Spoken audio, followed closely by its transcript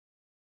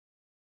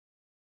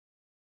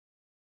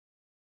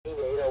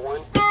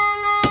801.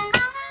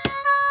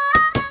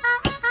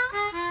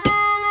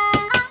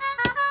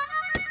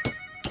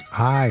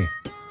 Hi,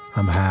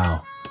 I'm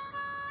Hal,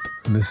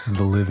 and this is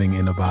the Living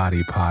in a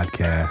Body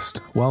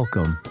podcast.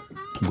 Welcome.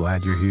 I'm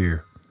glad you're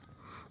here.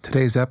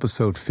 Today's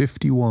episode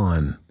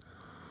 51.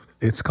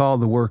 It's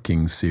called the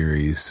Working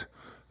Series,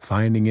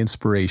 Finding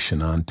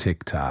Inspiration on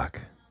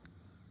TikTok.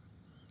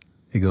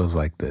 It goes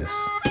like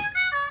this.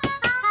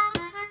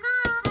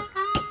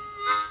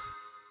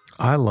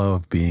 I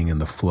love being in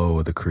the flow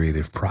of the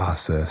creative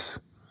process.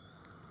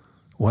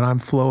 When I'm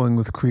flowing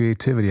with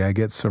creativity, I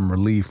get some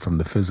relief from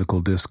the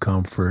physical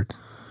discomfort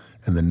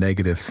and the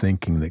negative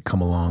thinking that come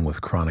along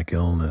with chronic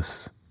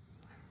illness.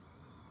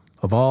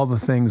 Of all the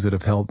things that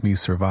have helped me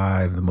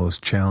survive the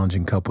most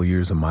challenging couple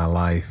years of my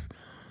life,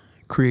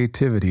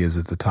 creativity is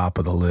at the top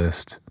of the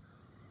list.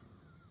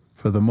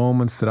 For the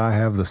moments that I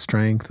have the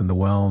strength and the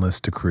wellness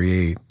to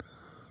create,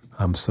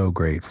 I'm so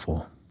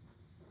grateful.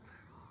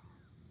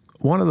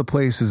 One of the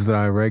places that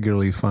I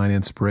regularly find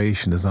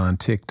inspiration is on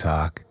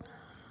TikTok.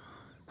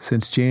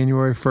 Since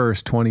January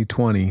 1st,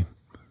 2020,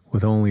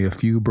 with only a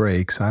few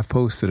breaks, I've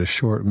posted a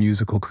short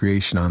musical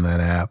creation on that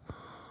app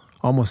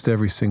almost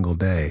every single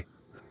day.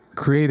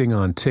 Creating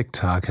on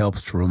TikTok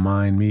helps to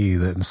remind me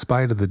that in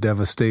spite of the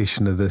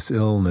devastation of this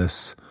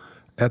illness,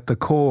 at the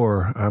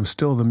core, I'm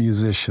still the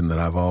musician that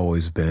I've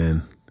always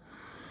been.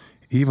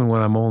 Even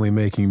when I'm only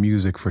making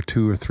music for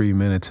 2 or 3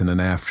 minutes in an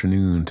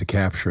afternoon to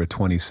capture a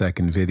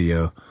 20-second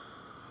video,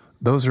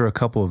 those are a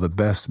couple of the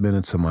best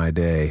minutes of my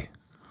day.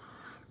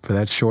 For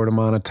that short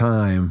amount of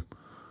time,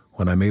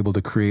 when I'm able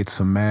to create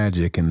some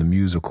magic in the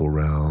musical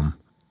realm,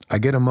 I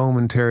get a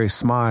momentary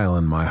smile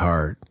in my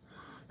heart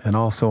and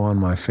also on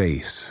my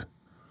face.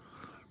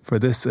 For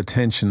this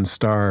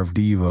attention-starved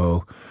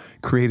Devo,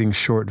 creating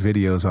short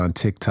videos on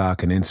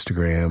TikTok and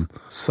Instagram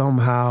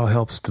somehow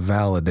helps to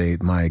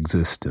validate my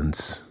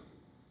existence.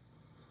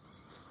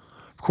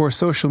 Of course,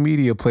 social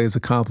media plays a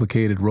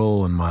complicated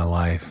role in my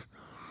life.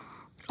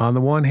 On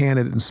the one hand,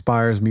 it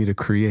inspires me to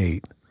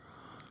create.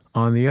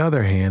 On the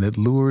other hand, it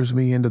lures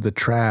me into the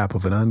trap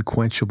of an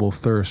unquenchable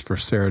thirst for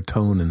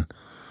serotonin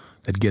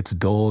that gets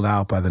doled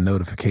out by the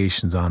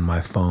notifications on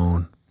my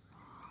phone.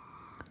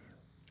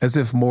 As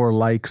if more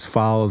likes,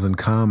 follows, and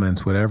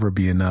comments would ever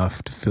be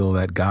enough to fill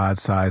that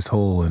God-sized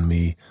hole in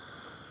me,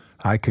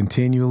 I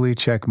continually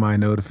check my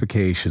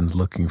notifications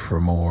looking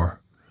for more.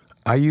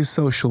 I use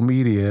social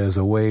media as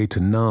a way to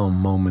numb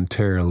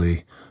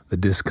momentarily the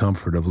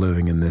discomfort of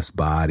living in this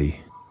body.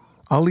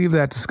 I'll leave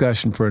that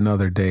discussion for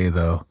another day,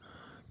 though.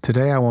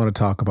 Today I want to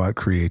talk about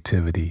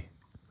creativity.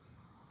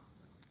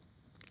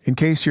 In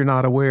case you're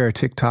not aware,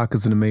 TikTok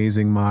is an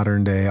amazing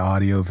modern-day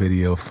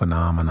audio-video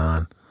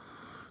phenomenon.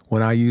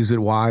 When I use it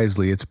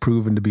wisely, it's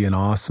proven to be an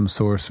awesome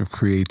source of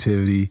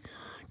creativity,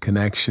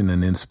 connection,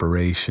 and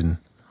inspiration.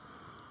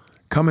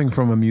 Coming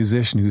from a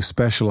musician who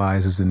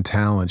specializes in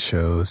talent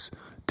shows,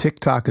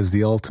 TikTok is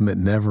the ultimate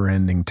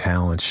never-ending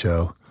talent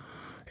show.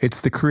 It's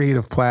the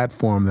creative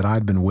platform that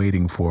I'd been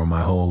waiting for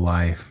my whole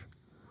life.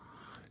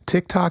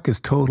 TikTok has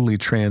totally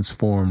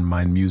transformed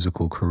my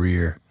musical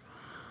career.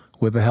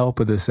 With the help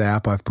of this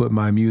app, I've put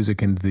my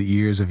music into the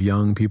ears of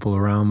young people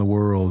around the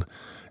world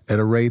at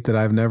a rate that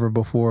I've never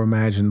before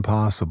imagined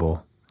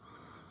possible.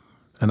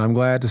 And I'm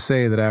glad to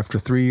say that after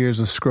 3 years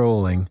of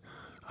scrolling,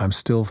 I'm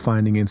still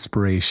finding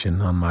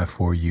inspiration on my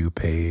For You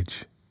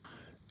page.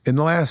 In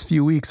the last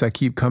few weeks, I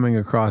keep coming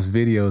across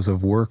videos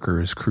of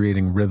workers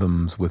creating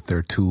rhythms with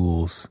their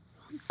tools.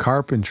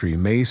 Carpentry,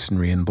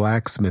 masonry, and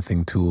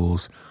blacksmithing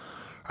tools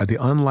are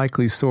the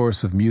unlikely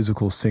source of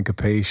musical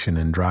syncopation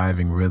and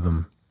driving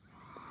rhythm.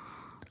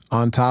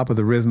 On top of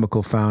the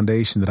rhythmical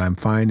foundation that I'm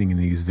finding in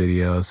these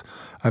videos,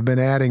 I've been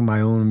adding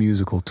my own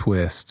musical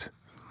twist.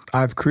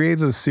 I've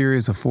created a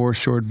series of 4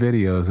 short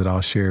videos that I'll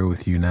share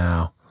with you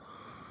now.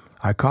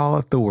 I call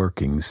it the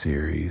Working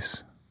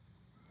Series.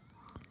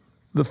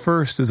 The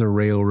first is a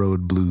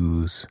railroad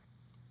blues.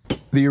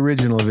 The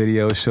original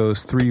video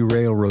shows 3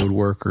 railroad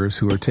workers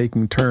who are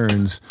taking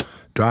turns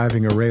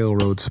driving a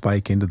railroad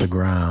spike into the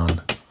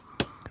ground.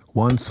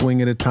 One swing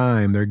at a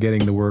time, they're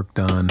getting the work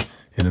done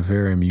in a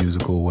very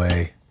musical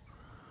way.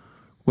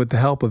 With the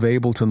help of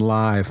Ableton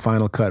Live,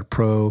 Final Cut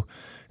Pro,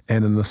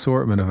 and an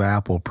assortment of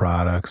Apple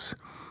products,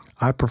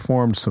 I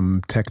performed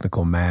some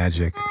technical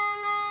magic.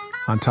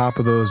 On top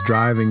of those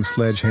driving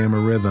sledgehammer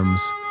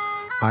rhythms,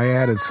 I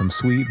added some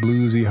sweet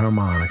bluesy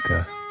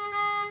harmonica.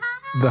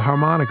 The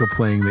harmonica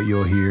playing that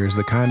you'll hear is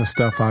the kind of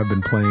stuff I've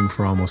been playing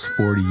for almost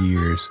 40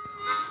 years.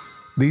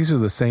 These are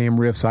the same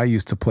riffs I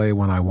used to play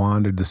when I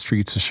wandered the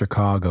streets of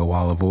Chicago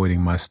while avoiding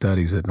my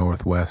studies at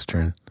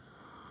Northwestern.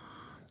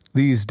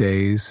 These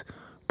days,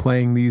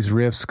 playing these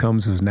riffs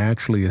comes as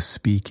naturally as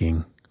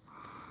speaking.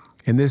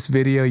 In this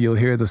video, you'll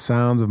hear the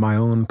sounds of my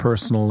own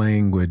personal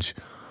language,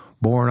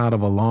 born out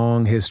of a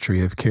long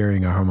history of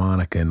carrying a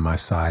harmonica in my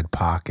side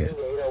pocket.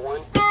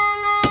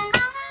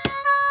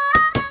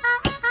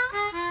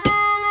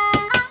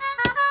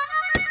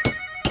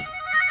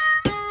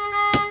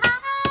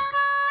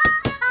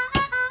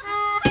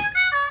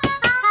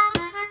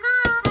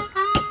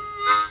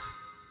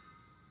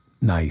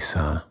 Nice,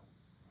 huh?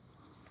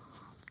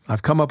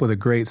 I've come up with a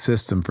great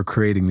system for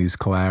creating these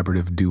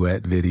collaborative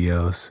duet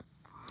videos.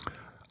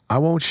 I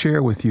won't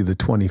share with you the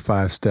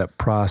 25-step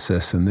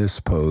process in this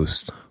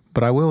post,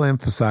 but I will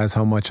emphasize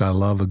how much I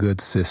love a good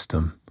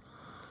system.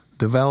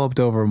 Developed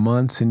over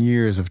months and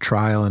years of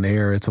trial and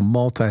error, it's a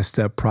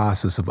multi-step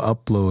process of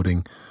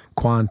uploading,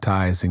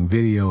 quantizing,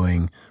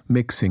 videoing,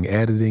 mixing,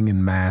 editing,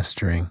 and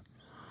mastering.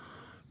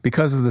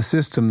 Because of the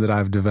system that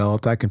I've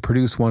developed, I can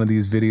produce one of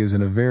these videos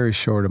in a very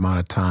short amount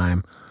of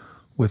time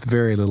with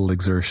very little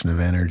exertion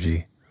of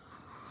energy.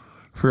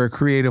 For a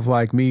creative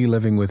like me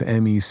living with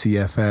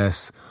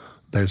MECFS,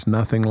 there's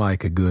nothing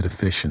like a good,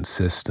 efficient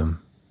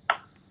system.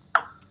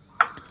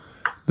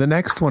 The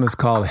next one is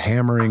called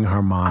Hammering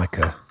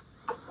Harmonica.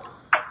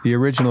 The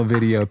original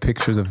video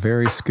pictures a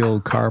very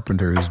skilled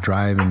carpenter who's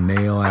driving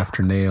nail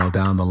after nail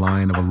down the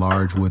line of a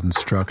large wooden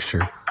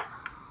structure.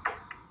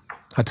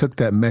 I took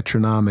that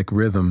metronomic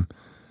rhythm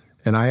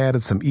and I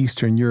added some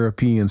Eastern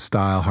European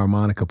style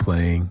harmonica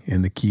playing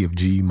in the key of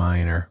G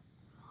minor.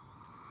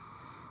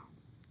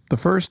 The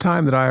first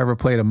time that I ever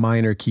played a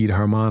minor keyed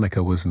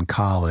harmonica was in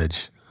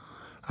college.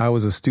 I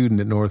was a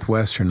student at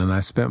Northwestern and I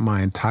spent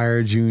my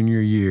entire junior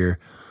year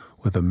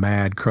with a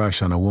mad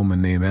crush on a woman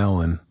named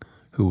Ellen,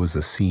 who was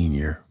a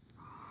senior.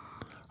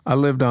 I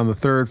lived on the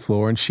third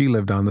floor and she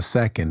lived on the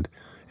second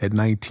at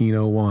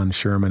 1901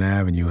 Sherman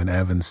Avenue in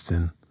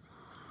Evanston.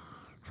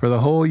 For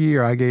the whole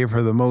year, I gave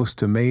her the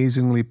most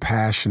amazingly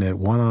passionate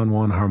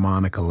one-on-one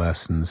harmonica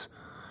lessons,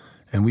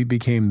 and we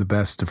became the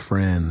best of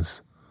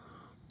friends.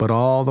 But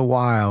all the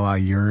while, I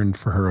yearned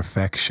for her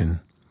affection.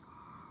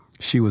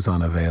 She was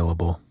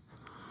unavailable.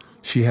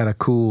 She had a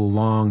cool,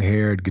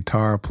 long-haired,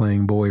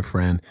 guitar-playing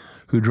boyfriend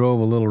who drove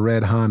a little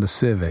red Honda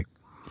Civic.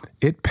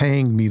 It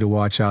panged me to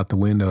watch out the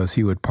window as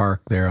he would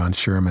park there on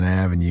Sherman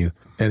Avenue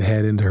and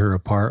head into her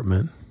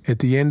apartment. At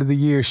the end of the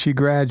year, she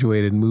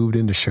graduated and moved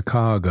into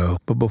Chicago,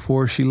 but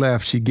before she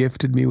left, she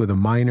gifted me with a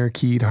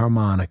minor-keyed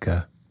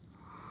harmonica.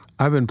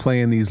 I've been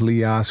playing these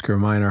Lee Oskar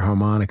minor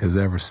harmonicas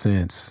ever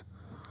since.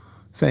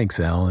 Thanks,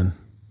 Ellen.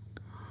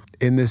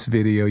 In this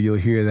video, you'll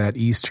hear that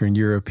Eastern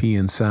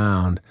European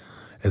sound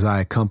as I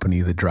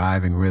accompany the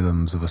driving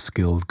rhythms of a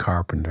skilled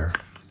carpenter.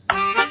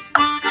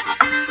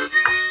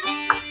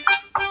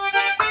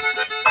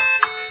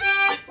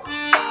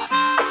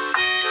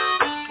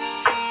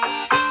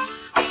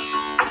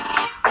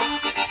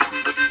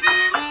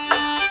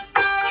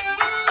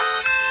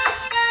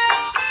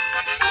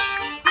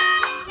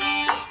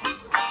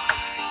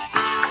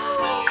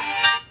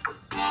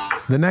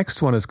 The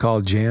next one is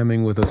called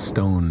Jamming with a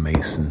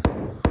Stonemason.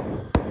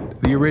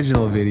 The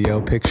original video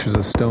pictures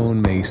a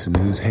stonemason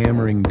who's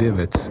hammering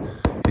divots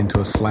into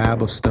a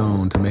slab of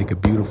stone to make a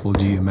beautiful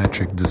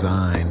geometric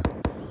design.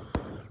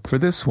 For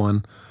this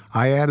one,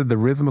 I added the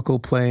rhythmical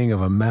playing of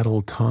a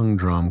metal tongue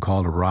drum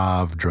called a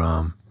Rav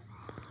drum.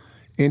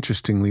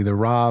 Interestingly, the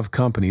Rav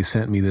company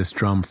sent me this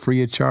drum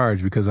free of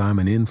charge because I'm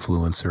an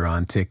influencer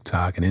on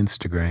TikTok and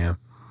Instagram.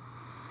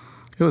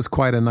 It was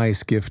quite a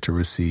nice gift to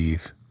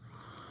receive.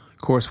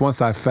 Of course,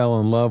 once I fell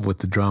in love with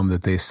the drum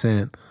that they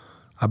sent,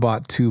 I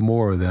bought 2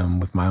 more of them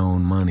with my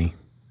own money.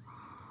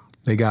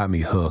 They got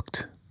me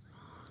hooked.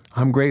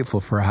 I'm grateful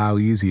for how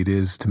easy it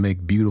is to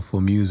make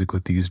beautiful music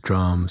with these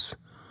drums.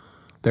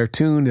 They're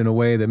tuned in a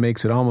way that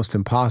makes it almost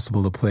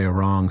impossible to play a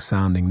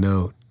wrong-sounding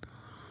note.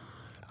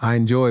 I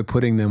enjoy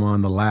putting them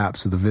on the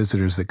laps of the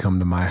visitors that come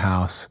to my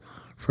house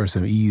for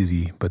some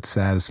easy but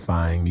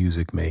satisfying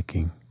music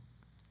making.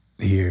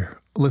 Here,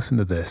 listen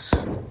to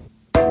this.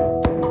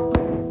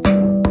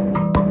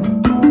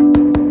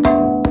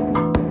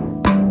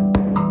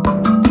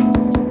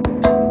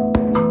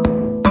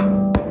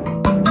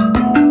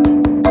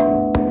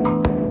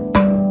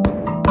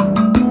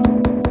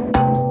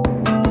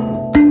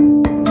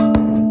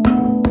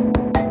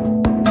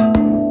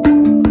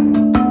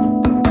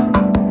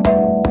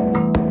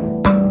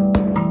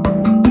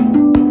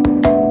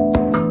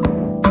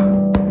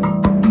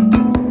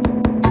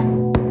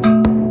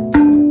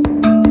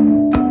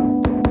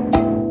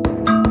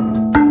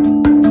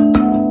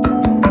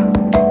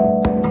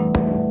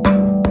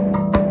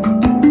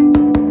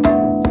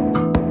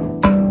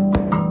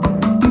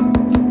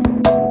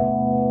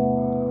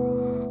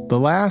 The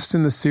last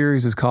in the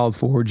series is called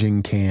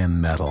Forging Can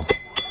Metal.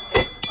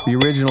 The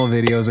original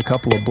video is a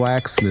couple of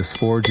blacksmiths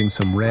forging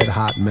some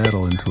red-hot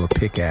metal into a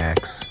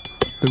pickaxe.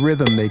 The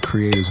rhythm they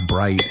create is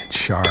bright and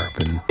sharp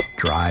and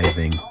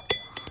driving.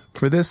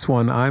 For this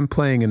one, I'm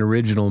playing an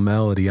original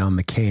melody on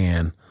the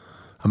can,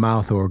 a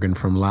mouth organ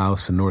from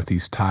Laos and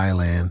northeast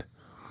Thailand.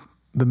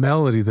 The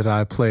melody that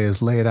I play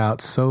is laid out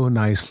so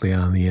nicely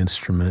on the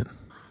instrument.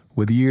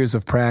 With years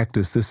of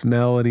practice, this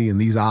melody and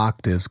these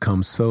octaves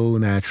come so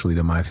naturally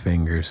to my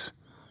fingers.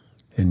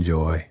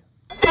 Enjoy.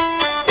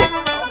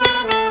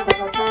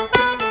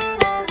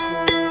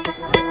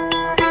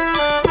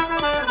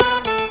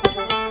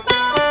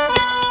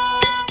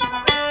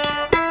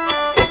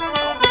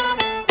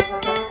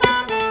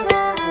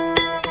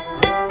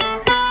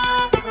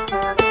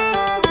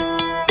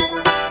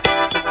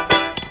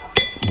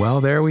 Well,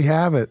 there we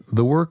have it,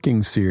 the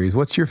working series.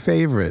 What's your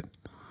favorite?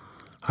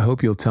 I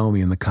hope you'll tell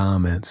me in the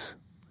comments.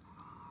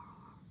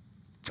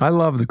 I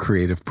love the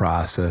creative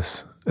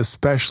process,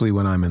 especially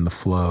when I'm in the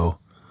flow.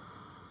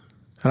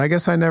 And I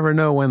guess I never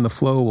know when the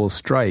flow will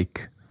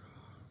strike.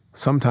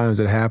 Sometimes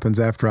it happens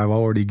after I've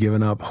already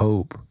given up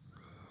hope.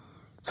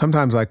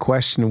 Sometimes I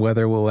question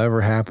whether it will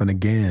ever happen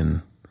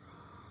again.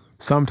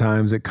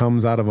 Sometimes it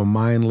comes out of a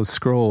mindless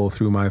scroll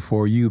through my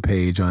For You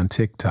page on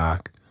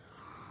TikTok.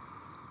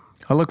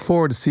 I look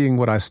forward to seeing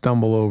what I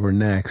stumble over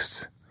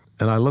next,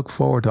 and I look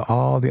forward to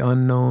all the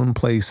unknown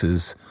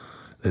places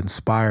that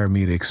inspire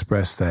me to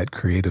express that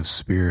creative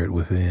spirit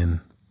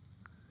within.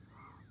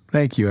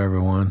 Thank you,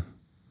 everyone.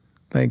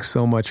 Thanks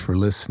so much for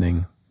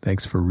listening.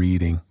 Thanks for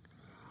reading.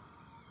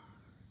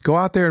 Go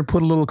out there and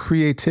put a little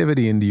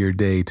creativity into your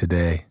day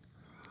today.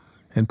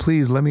 And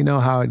please let me know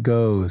how it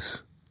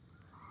goes.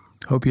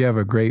 Hope you have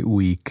a great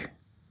week.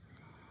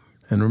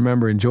 And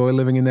remember, enjoy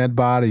living in that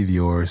body of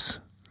yours.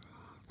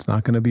 It's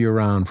not going to be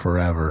around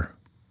forever.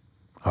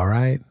 All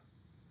right?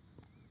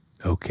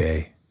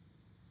 Okay.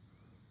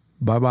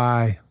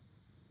 Bye-bye.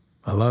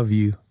 I love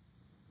you.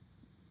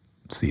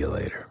 See you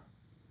later.